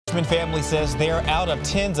Richmond family says they're out of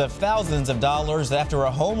tens of thousands of dollars after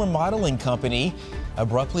a home remodeling company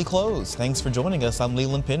abruptly closed. Thanks for joining us. I'm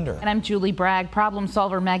Leland Pender. And I'm Julie Bragg. Problem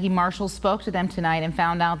solver Maggie Marshall spoke to them tonight and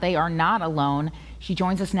found out they are not alone. She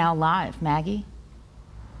joins us now live. Maggie?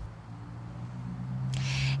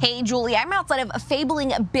 Hey, Julie, I'm outside of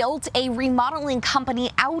Fabling Built, a remodeling company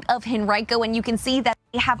out of Henrico, and you can see that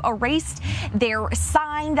they have erased their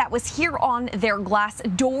sign that was here on their glass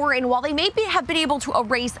door. And while they maybe have been able to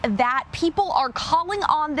erase that, people are calling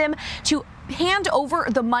on them to hand over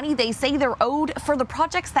the money they say they're owed for the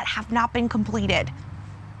projects that have not been completed.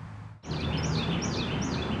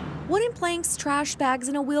 Wooden planks, trash bags,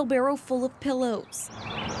 and a wheelbarrow full of pillows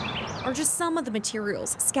are just some of the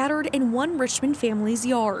materials scattered in one Richmond family's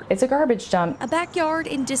yard. It's a garbage dump. A backyard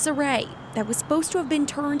in disarray that was supposed to have been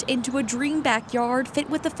turned into a dream backyard fit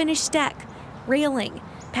with a finished deck, railing,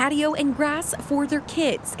 patio, and grass for their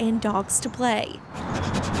kids and dogs to play.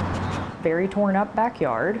 Very torn up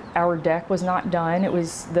backyard. Our deck was not done.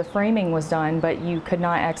 The framing was done, but you could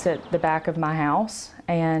not exit the back of my house,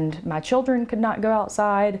 and my children could not go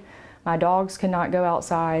outside. My dogs could not go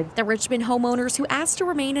outside. The Richmond homeowners who asked to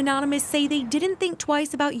remain anonymous say they didn't think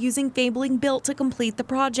twice about using Fabling Built to complete the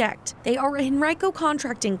project. They are a Henrico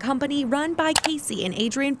contracting company run by Casey and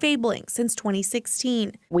Adrian Fabling since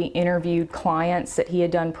 2016. We interviewed clients that he had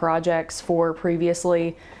done projects for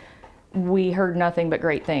previously. We heard nothing but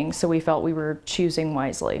great things, so we felt we were choosing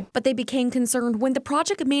wisely. But they became concerned when the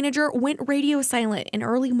project manager went radio silent in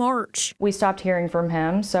early March. We stopped hearing from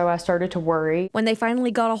him, so I started to worry. When they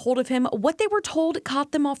finally got a hold of him, what they were told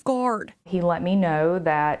caught them off guard. He let me know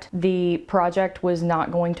that the project was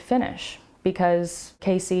not going to finish because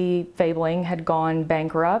Casey Fabling had gone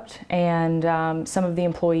bankrupt and some of the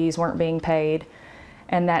employees weren't being paid,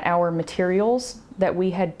 and that our materials that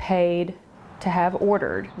we had paid to have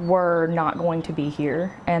ordered were not going to be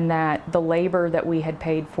here, and that the labor that we had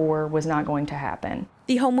paid for was not going to happen.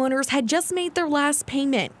 The homeowners had just made their last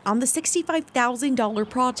payment on the $65,000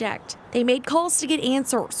 project. They made calls to get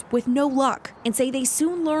answers with no luck and say they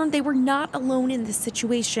soon learned they were not alone in this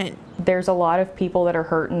situation. There's a lot of people that are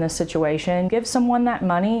hurt in this situation. Give someone that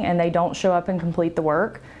money and they don't show up and complete the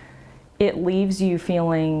work, it leaves you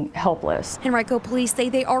feeling helpless. Henrico police say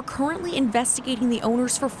they are currently investigating the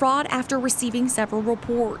owners for fraud after receiving several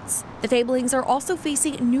reports. The Fablings are also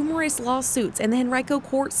facing numerous lawsuits in the Henrico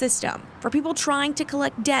court system for people trying to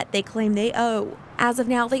collect debt they claim they owe. As of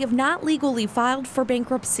now, they have not legally filed for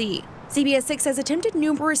bankruptcy. CBS 6 has attempted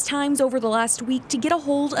numerous times over the last week to get a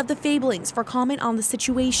hold of the Fablings for comment on the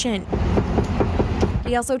situation.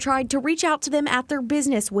 We also tried to reach out to them at their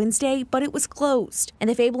business Wednesday, but it was closed, and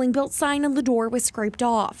the Fabling Built sign on the door was scraped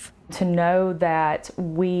off. To know that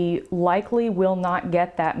we likely will not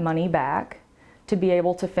get that money back to be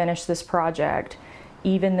able to finish this project,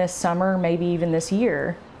 even this summer, maybe even this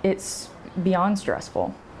year, it's beyond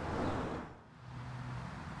stressful.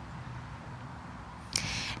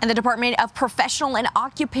 And the Department of Professional and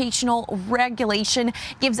Occupational Regulation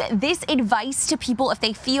gives this advice to people if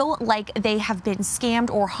they feel like they have been scammed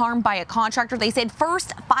or harmed by a contractor. They said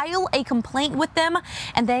first file a complaint with them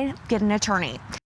and then get an attorney.